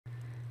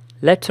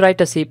Let's write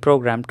a C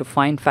program to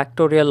find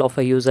factorial of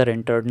a user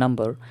entered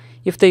number.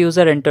 If the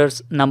user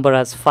enters number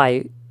as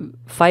 5,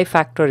 5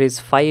 factor is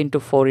 5 into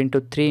 4 into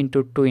 3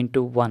 into 2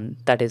 into 1,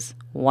 that is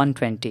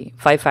 120.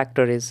 5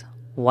 factor is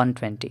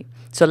 120.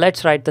 So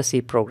let's write the C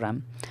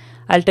program.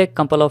 I'll take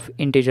couple of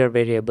integer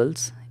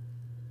variables,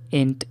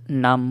 int,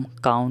 num,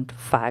 count,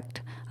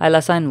 fact. I'll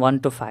assign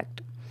 1 to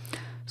fact.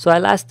 So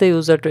I'll ask the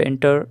user to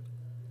enter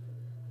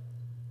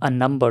a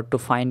number to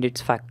find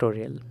its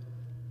factorial.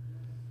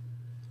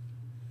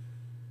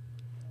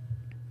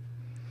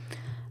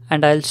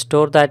 And I'll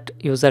store that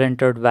user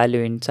entered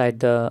value inside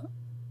the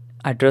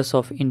address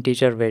of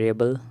integer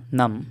variable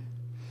num.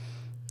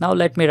 Now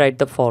let me write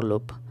the for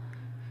loop.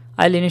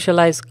 I'll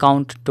initialize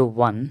count to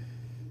 1,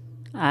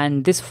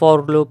 and this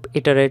for loop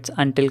iterates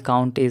until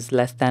count is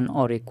less than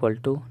or equal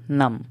to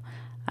num.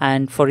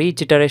 And for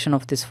each iteration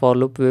of this for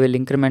loop, we will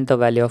increment the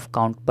value of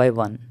count by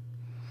 1.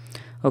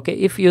 Okay,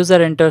 if user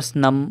enters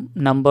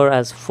number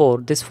as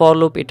 4, this for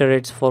loop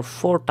iterates for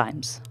 4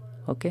 times.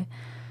 Okay,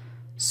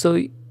 so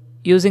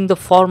using the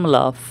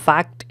formula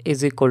fact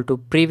is equal to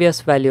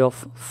previous value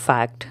of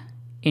fact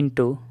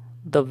into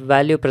the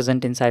value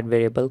present inside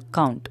variable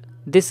count.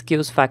 This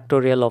gives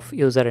factorial of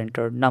user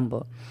entered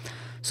number.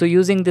 So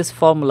using this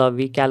formula,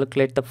 we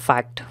calculate the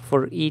fact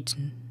for each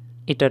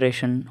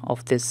iteration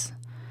of this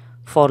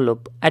for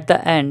loop. At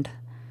the end,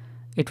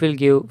 it will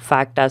give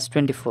fact as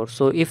 24.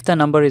 So if the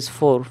number is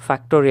 4,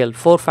 factorial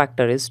 4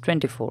 factor is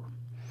 24.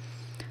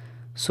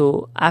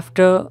 So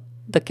after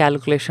the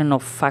calculation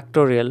of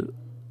factorial,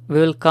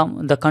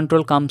 the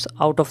control comes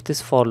out of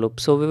this for loop.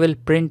 So we will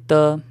print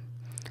the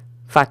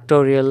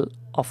factorial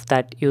of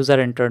that user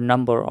entered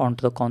number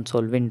onto the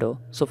console window.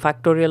 So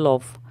factorial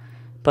of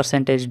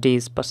 %d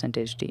is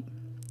 %d.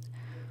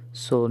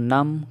 So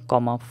num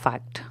comma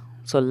fact.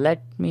 So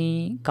let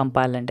me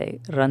compile and I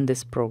run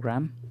this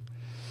program.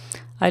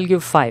 I'll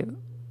give 5.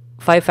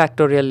 5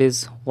 factorial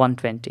is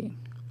 120.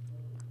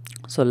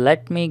 So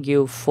let me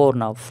give 4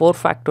 now. 4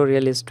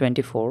 factorial is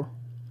 24.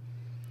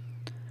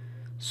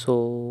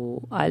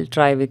 So I'll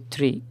try with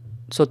 3.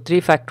 So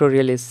 3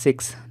 factorial is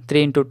 6.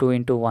 3 into 2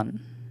 into 1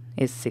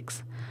 is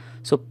 6.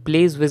 So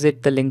please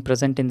visit the link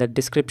present in the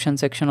description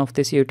section of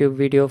this YouTube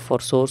video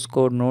for source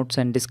code, notes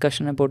and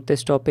discussion about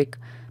this topic.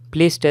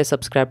 Please stay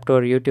subscribed to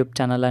our YouTube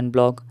channel and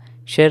blog.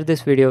 Share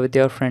this video with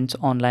your friends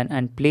online,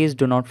 and please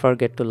do not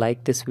forget to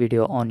like this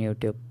video on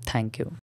YouTube. Thank you.